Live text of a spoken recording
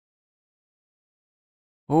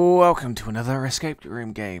Welcome to another escape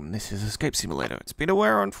room game. This is Escape Simulator. It's been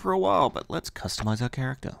around for a while, but let's customize our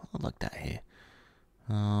character. I like that here.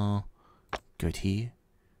 Goatee.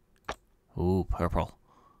 Ooh, purple.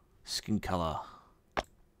 Skin color.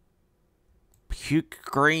 Puke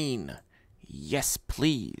green. Yes,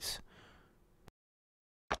 please.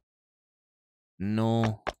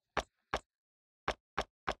 No.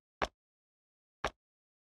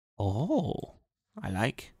 Oh, I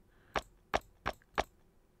like.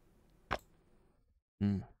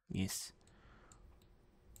 Yes.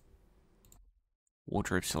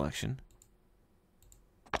 Wardrobe selection.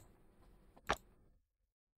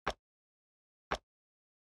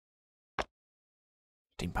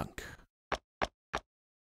 Steampunk.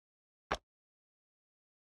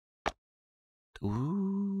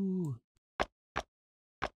 Ooh.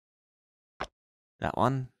 That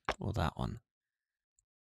one or that one?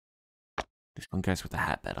 This one goes with the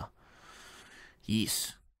hat better.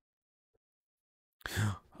 Yes.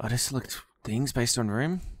 I just select things based on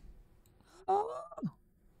room. Oh.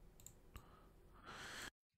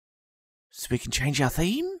 So we can change our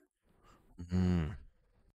theme?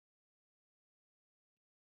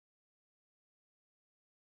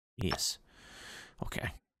 Yes.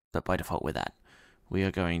 Okay. But by default we're that. We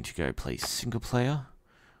are going to go play single player.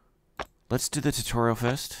 Let's do the tutorial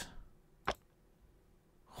first.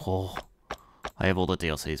 Oh. I have all the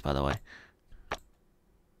DLCs, by the way.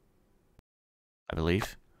 I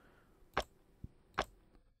believe.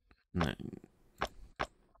 No.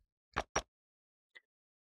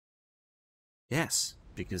 Yes,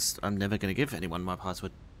 because I'm never going to give anyone my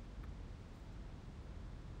password.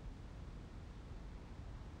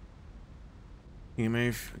 You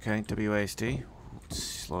move. Okay, WASD.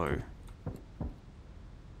 Slow.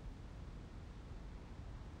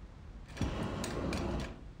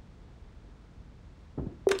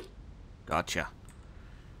 Gotcha.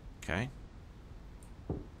 Okay.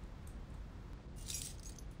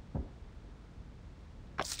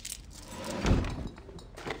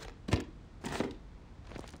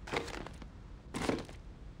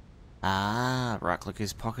 Ah, right click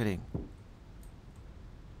is pocketing.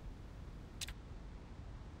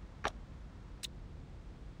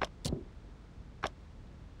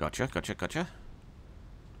 Gotcha, gotcha, gotcha.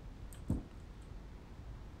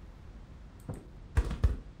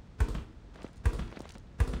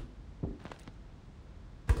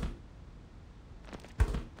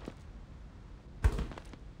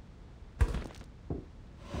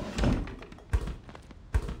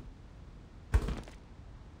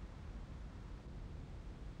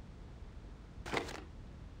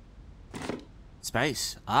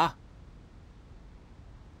 Space. Ah.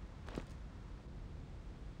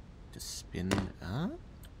 Just spin.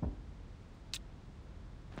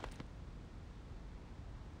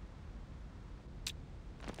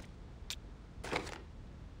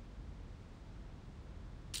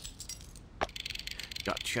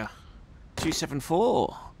 Gotcha.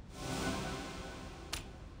 274.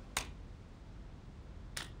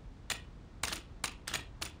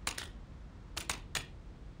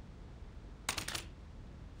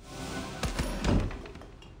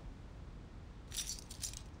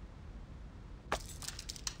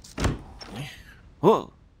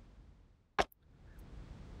 Whoa.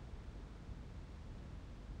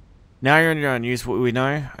 Now you're on your own. Use what we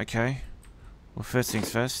know. Okay. Well, first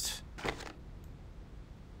things first.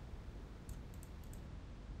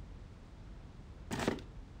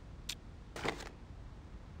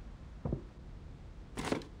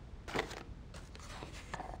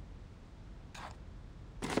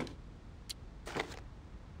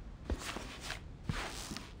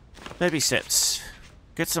 Baby steps.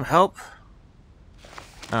 Get some help.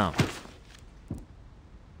 Oh.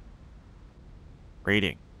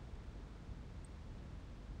 Reading.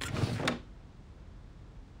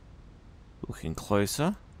 Looking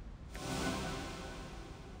closer.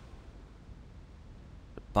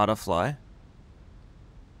 Butterfly.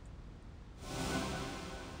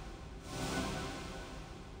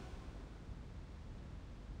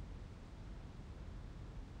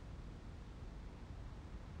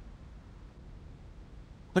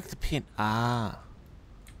 Look at the pin. Ah.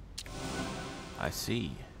 I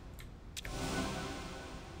see.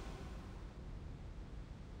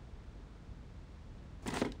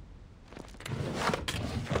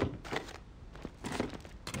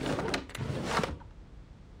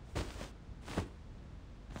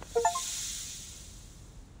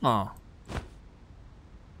 Oh.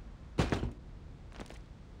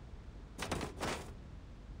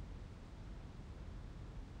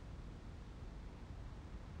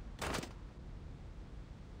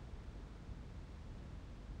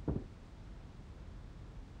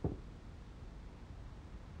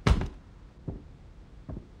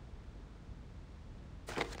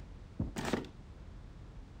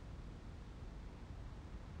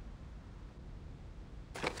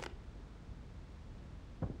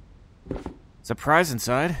 the prize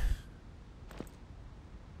inside.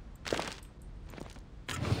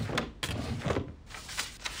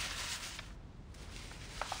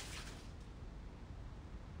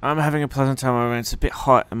 I'm having a pleasant time over. It's a bit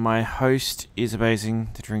hot and my host is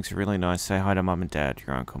amazing. The drinks are really nice. Say hi to Mum and Dad,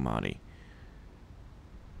 your Uncle Marty.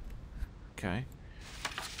 Okay.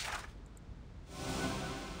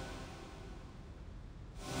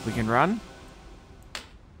 We can run.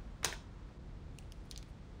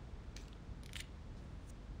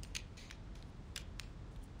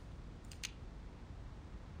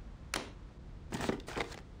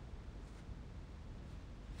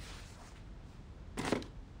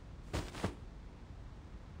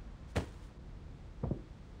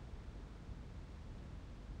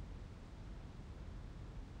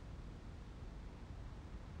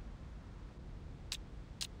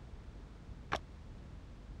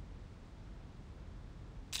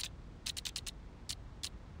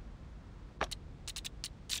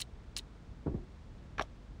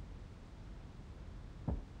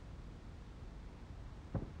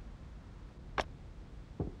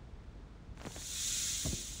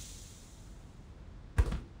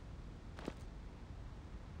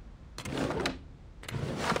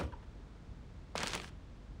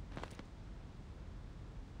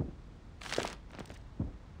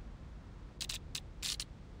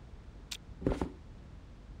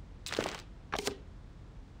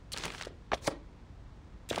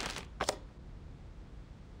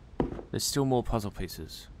 There's still more puzzle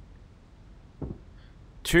pieces.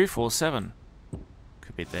 2, 4, 7.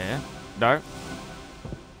 Could be there. No.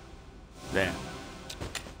 There.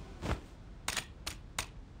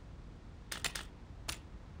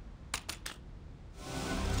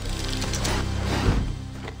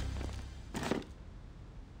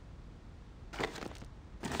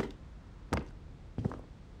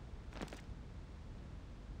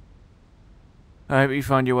 I hope you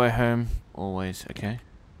find your way home. Always, okay?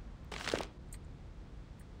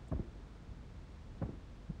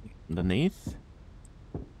 Underneath?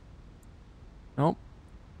 Nope.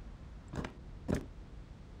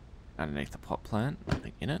 Underneath the pot plant,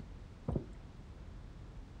 nothing in it.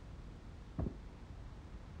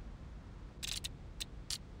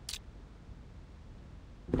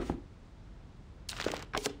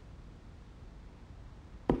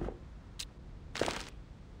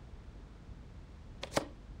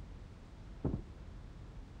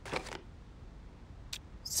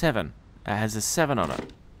 Seven. It has a 7 on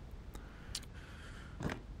it.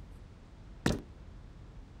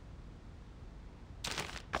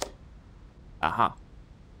 Aha.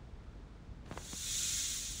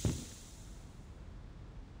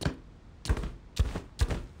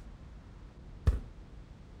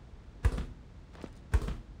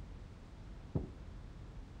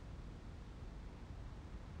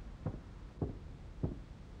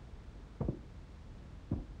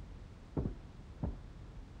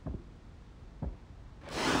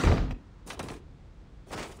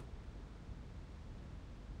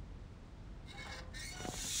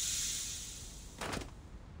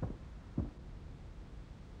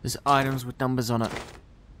 There's items with numbers on it.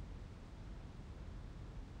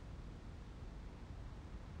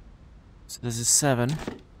 So there's a 7.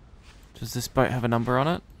 Does this boat have a number on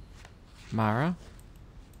it? Mara?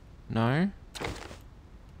 No?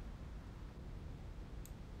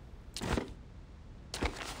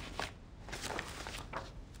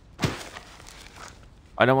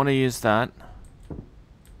 I don't want to use that.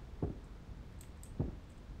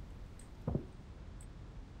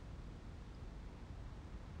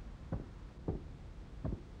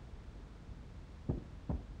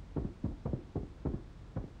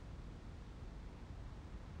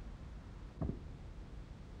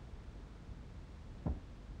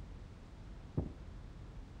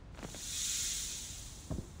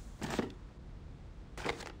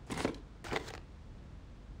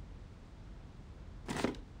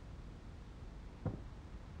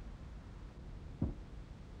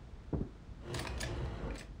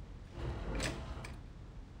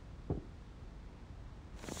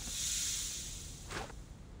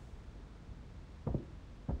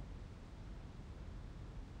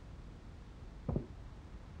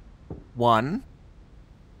 One,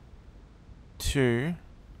 2,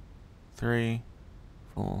 3,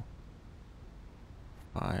 4,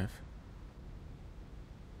 5,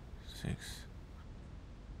 6.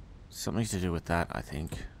 Something to do with that, I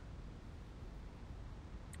think.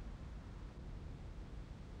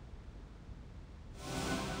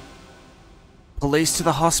 Police to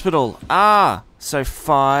the hospital. Ah, so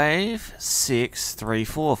 5, 6, 3,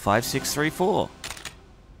 4. 5, 6, 3, 4.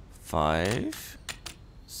 5,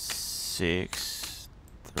 6,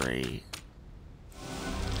 3,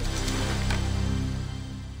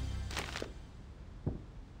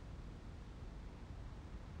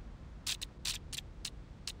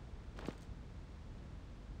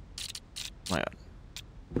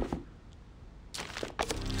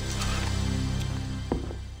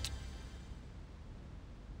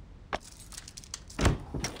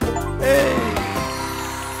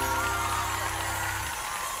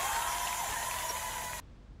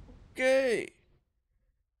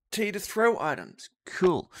 T to throw items.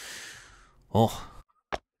 Cool. Oh.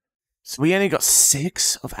 So we only got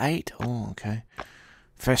 6 of 8? Oh, okay.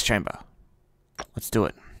 First chamber. Let's do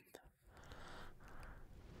it.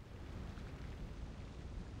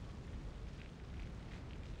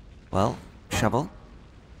 Well, shovel.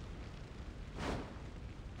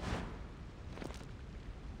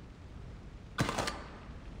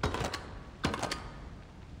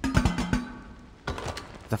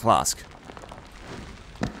 The flask.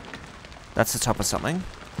 That's the top of something.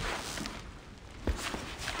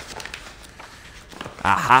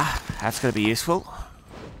 Aha, that's going to be useful.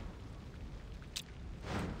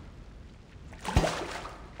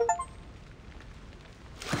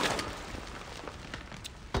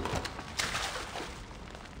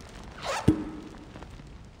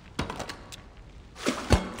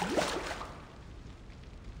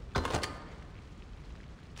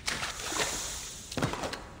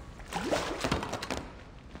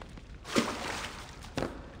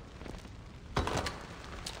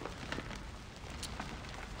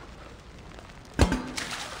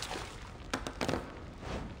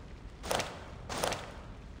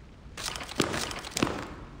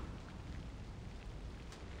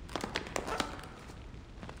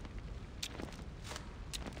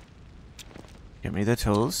 Give me the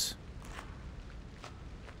tools.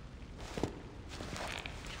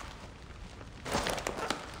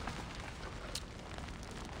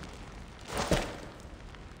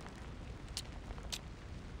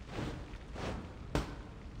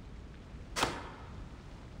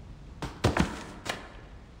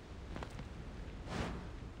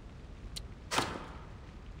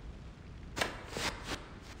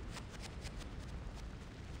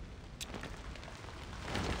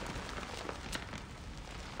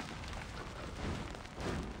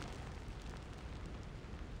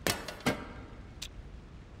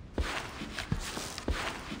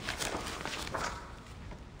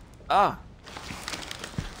 Ah!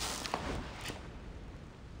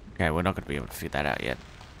 Okay, we're not going to be able to figure that out yet.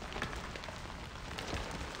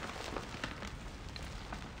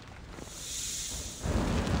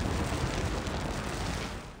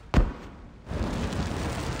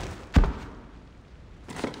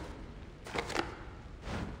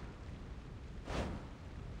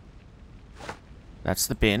 That's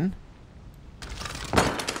the bin.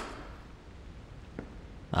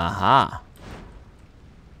 Aha!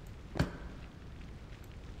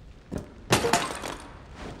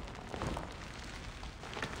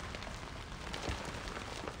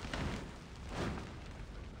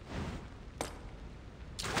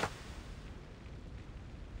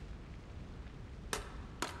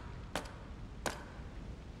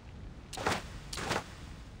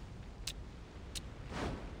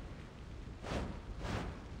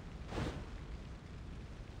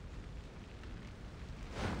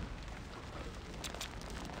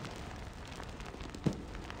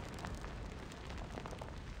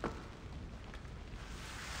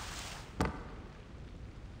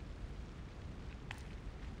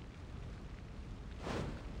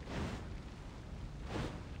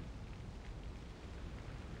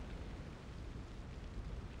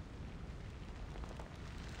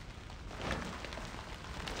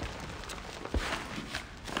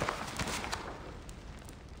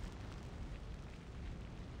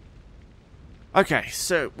 Okay,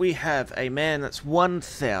 so we have a man that's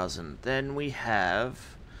 1,000. Then we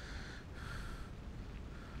have...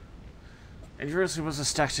 Inversely was a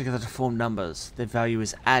stack together to form numbers. Their value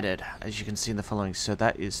is added, as you can see in the following. So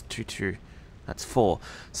that is 2. That's 4.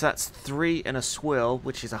 So that's 3 and a swirl,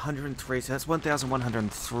 which is 103. So that's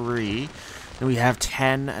 1,103. Then we have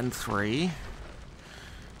 10 and 3.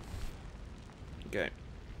 Okay.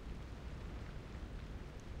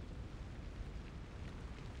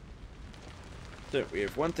 So we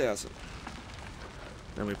have 1,000.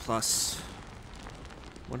 Then we plus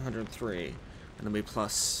 103. And then we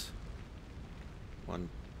plus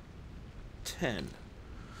 110.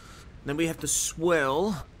 Then we have the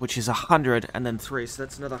swirl, which is 100, and then 3. So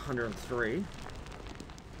that's another 103.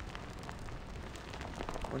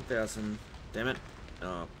 1,000. Damn it.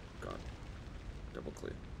 Oh, God. Double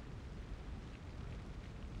click.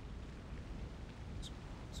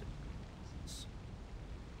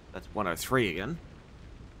 That's 103 again.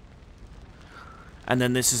 And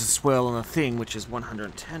then this is a swirl on a thing, which is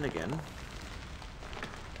 110 again.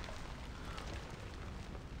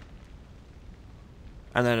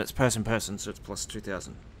 And then it's person, so it's plus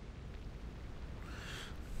 2,000.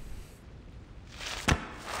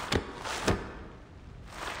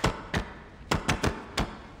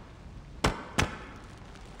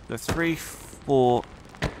 The 3, 4,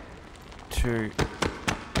 2...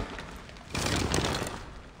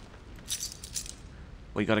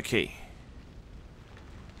 We got a key.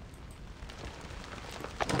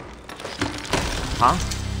 Huh?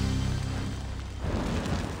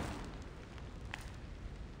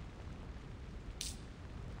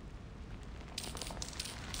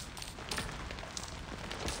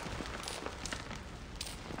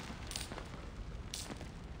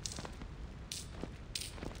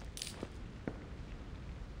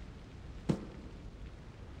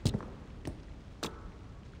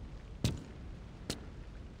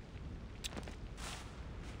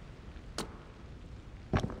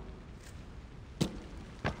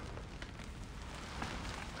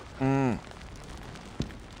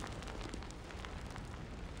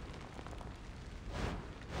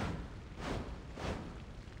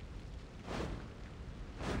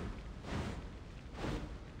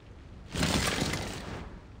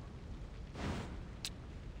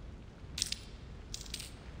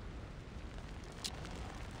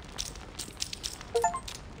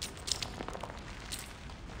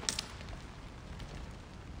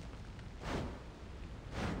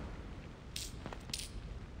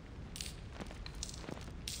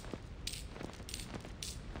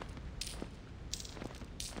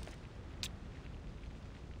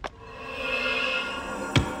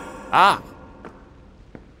 Ah!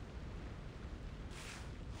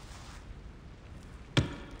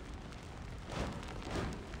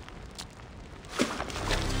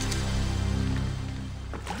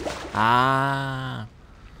 Ah!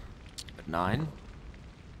 9.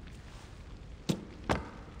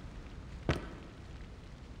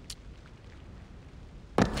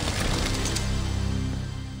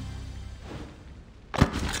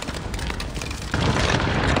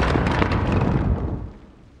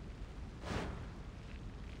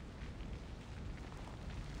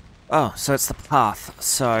 Oh, so it's the path.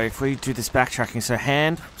 So if we do this backtracking, so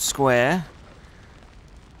hand, square,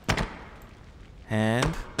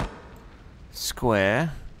 hand,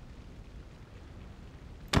 square,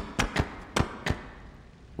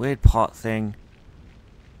 weird pot thing,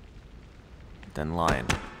 then lion.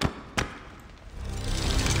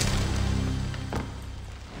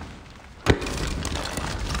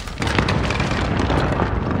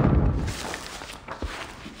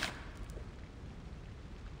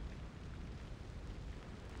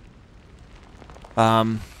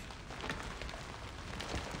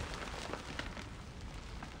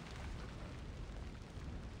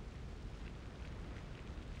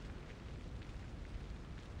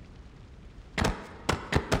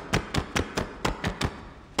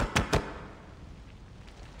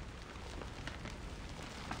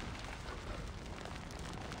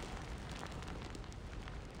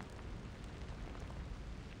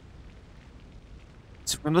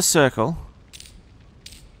 So from the circle,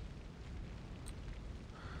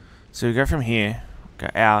 so we go from here, go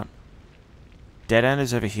out, dead end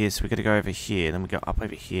is over here, so we gotta go over here, then we go up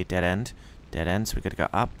over here, dead end, so we gotta go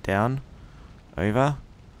up, down, over,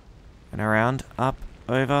 and around, up,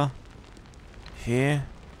 over, here.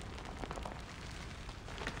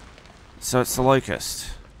 So it's the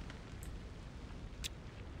locust.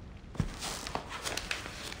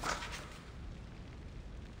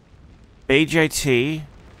 BJT,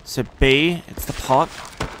 so B, it's the pot.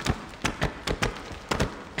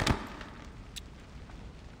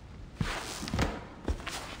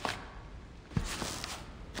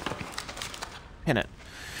 Pin it.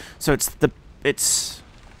 So it's the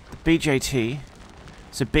BJT.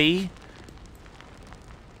 So B.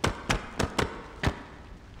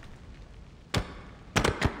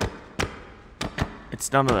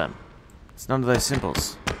 It's none of them. It's none of those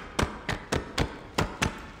symbols.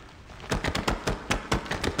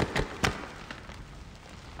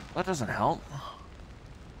 That doesn't help.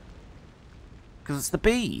 Because it's the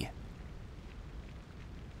B.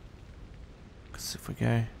 Because if we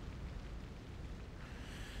go...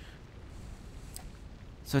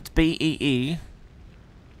 So it's B-E-E,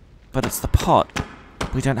 but it's the pot.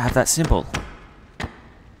 We don't have that symbol.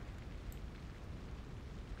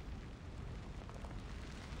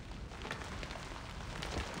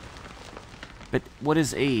 But what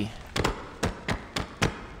is E?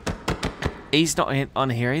 E's not on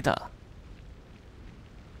here either.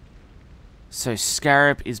 So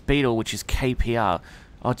Scarab is Beetle, which is KPR.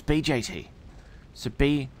 Oh, it's BJT. So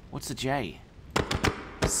B, what's the J?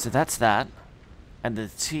 So that's that. And the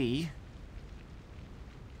T.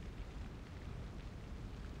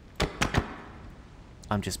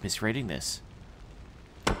 I'm just misreading this.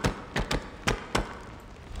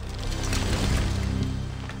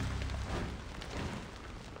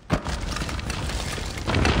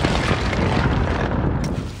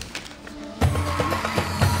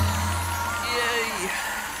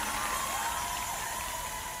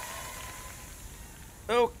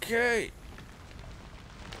 Okay.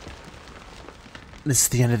 This is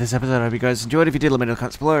the end of this episode. I hope you guys enjoyed. If you did, let me know in the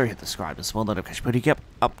comments below. Hit the subscribe and small notification button to keep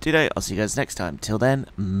up to date. I'll see you guys next time. Till then,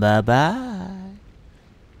 bye-bye.